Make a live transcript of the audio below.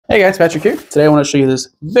Hey guys, Patrick here. Today I want to show you this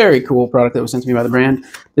very cool product that was sent to me by the brand.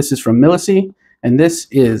 This is from MILESEEY, and this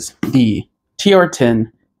is the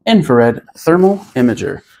TR10 infrared thermal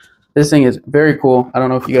imager. This thing is very cool. I don't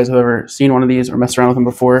know if you guys have ever seen one of these or messed around with them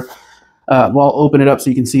before. Well, I'll open it up so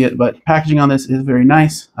you can see it, but packaging on this is very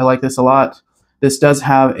nice. I like this a lot. This does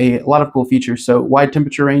have a lot of cool features. So wide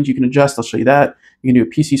temperature range you can adjust. I'll show you that. You can do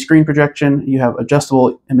a PC screen projection. You have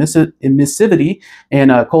adjustable emissivity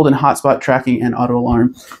and cold and hot spot tracking and auto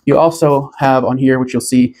alarm. You also have on here, which you'll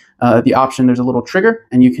see the option, there's a little trigger,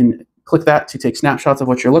 and you can click that to take snapshots of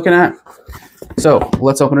what you're looking at. So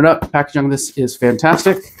let's open it up. Packaging on this is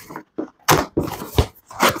fantastic.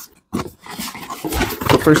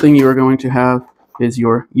 The first thing you are going to have is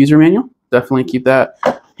your user manual. Definitely keep that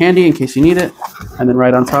handy in case you need it. And then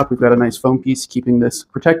right on top, we've got a nice foam piece keeping this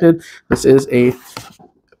protected. This is a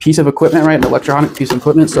piece of equipment, right? An electronic piece of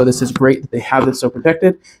equipment. So this is great that they have this so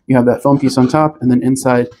protected. You have that foam piece on top, and then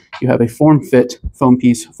inside you have a form-fit foam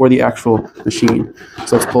piece for the actual machine.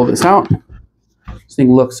 So let's pull this out. This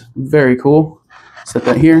thing looks very cool. Set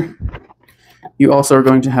that here. You also are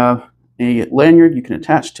going to have a lanyard you can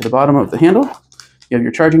attach to the bottom of the handle. You have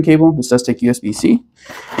your charging cable. This does take USB-C.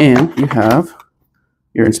 And you have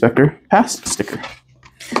your inspector pass sticker.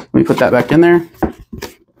 Let me put that back in there.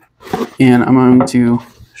 And I'm going to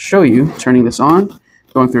show you turning this on,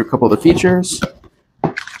 going through a couple of the features.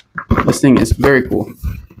 This thing is very cool.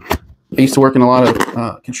 I used to work in a lot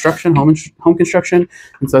of construction, home construction,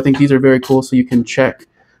 and so I think these are very cool. So you can check,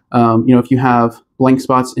 if you have blank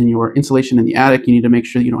spots in your insulation in the attic, you need to make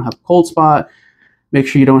sure you don't have a cold spot. Make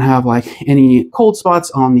sure you don't have like any cold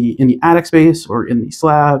spots in the attic space or in the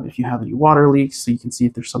slab. If you have any water leaks, so you can see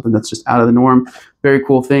if there's something that's just out of the norm. Very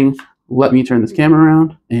cool thing. Let me turn this camera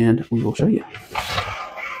around and we will show you.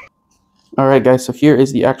 All right, guys, so here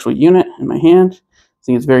is the actual unit in my hand. I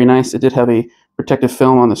think it's very nice. It did have a protective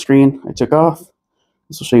film on the screen I took off.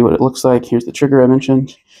 This will show you what it looks like. Here's the trigger I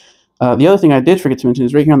mentioned. The other thing I did forget to mention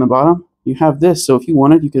is right here on the bottom, you have this. So if you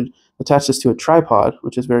wanted, you could attach this to a tripod,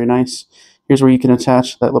 which is very nice. Here's where you can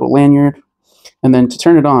attach that little lanyard. And then to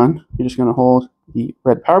turn it on, you're just going to hold the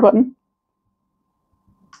red power button.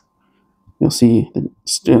 You'll see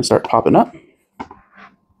it's going to start popping up.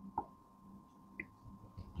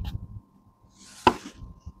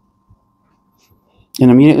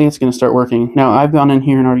 And immediately it's going to start working. Now I've gone in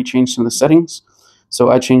here and already changed some of the settings. So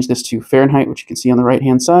I changed this to Fahrenheit, which you can see on the right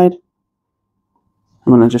hand side.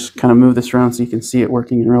 I'm going to just kind of move this around so you can see it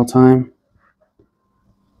working in real time.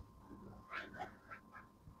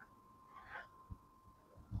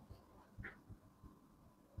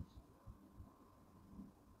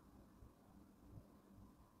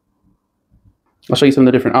 I'll show you some of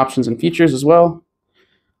the different options and features as well.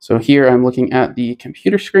 So here I'm looking at the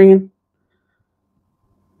computer screen,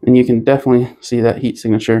 and you can definitely see that heat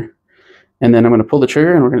signature. And then I'm going to pull the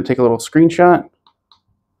trigger and we're going to take a little screenshot.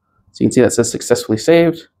 So you can see that says successfully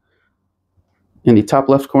saved. In the top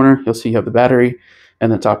left corner, you'll see you have the battery.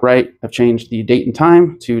 And the top right, I've changed the date and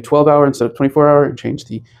time to 12-hour instead of 24-hour and changed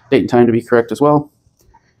the date and time to be correct as well.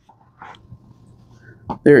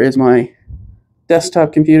 There is my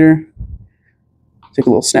desktop computer. Take a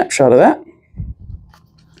little snapshot of that.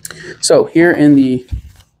 So here in the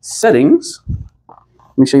settings,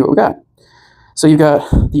 let me show you what we got. So you've got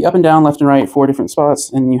the up and down, left and right, 4 different spots,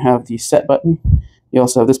 and you have the set button. You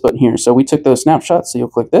also have this button here. So we took those snapshots, so you'll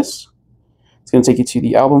click this. It's going to take you to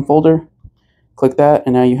the album folder. Click that,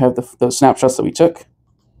 and now you have those snapshots that we took.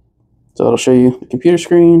 So it'll show you the computer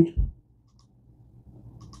screen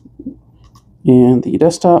and the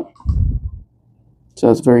desktop. So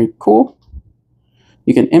that's very cool.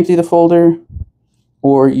 You can empty the folder,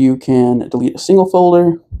 or you can delete a single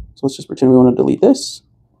folder. So let's just pretend we want to delete this.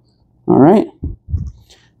 All right.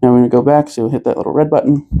 Now we're going to go back, so we'll hit that little red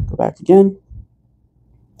button, go back again.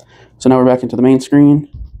 So now we're back into the main screen.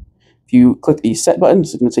 If you click the set button,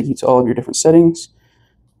 this is going to take you to all of your different settings.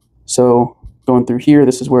 So going through here,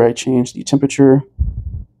 this is where I changed the temperature,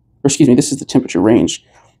 or excuse me, this is the temperature range.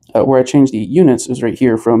 Where I changed the units is right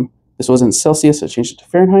here from, this was in Celsius, I changed it to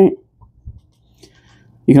Fahrenheit.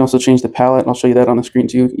 You can also change the palette. I'll show you that on the screen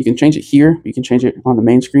too. You can change it here. You can change it on the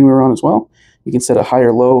main screen we were on as well. You can set a high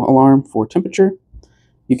or low alarm for temperature.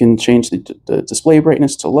 You can change the display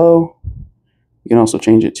brightness to low. You can also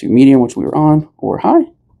change it to medium, which we were on, or high.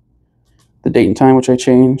 The date and time, which I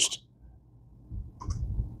changed.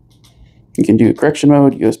 You can do correction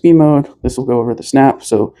mode, USB mode. This will go over the snap.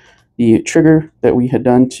 So the trigger that we had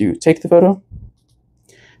done to take the photo.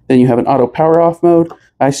 Then you have an auto power off mode.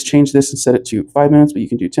 I changed this and set it to 5 minutes, but you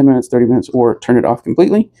can do 10 minutes, 30 minutes, or turn it off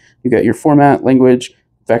completely. You got your format, language,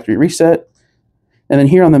 factory reset. And then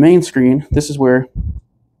here on the main screen, this is where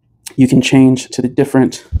you can change to the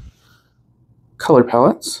different color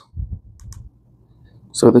palettes.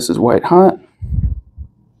 So this is white hot.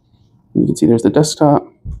 You can see there's the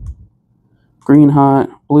desktop. Green hot,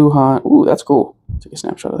 blue hot. Ooh, that's cool. Take a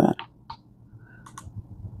snapshot of that.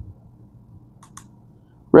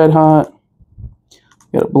 Red hot.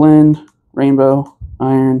 You got a blend, rainbow,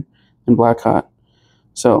 iron, and black hot.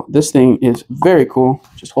 So this thing is very cool.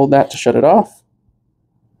 Just hold that to shut it off.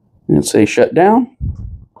 And it'll say shut down.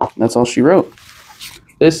 That's all she wrote.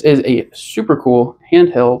 This is a super cool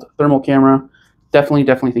handheld thermal camera.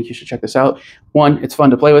 Definitely think you should check this out. One, it's fun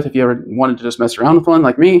to play with if you ever wanted to just mess around with one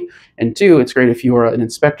like me. And two, it's great if you are an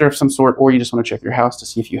inspector of some sort, or you just want to check your house to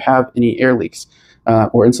see if you have any air leaks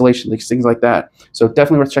or insulation leaks, things like that. So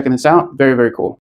definitely worth checking this out. Very cool.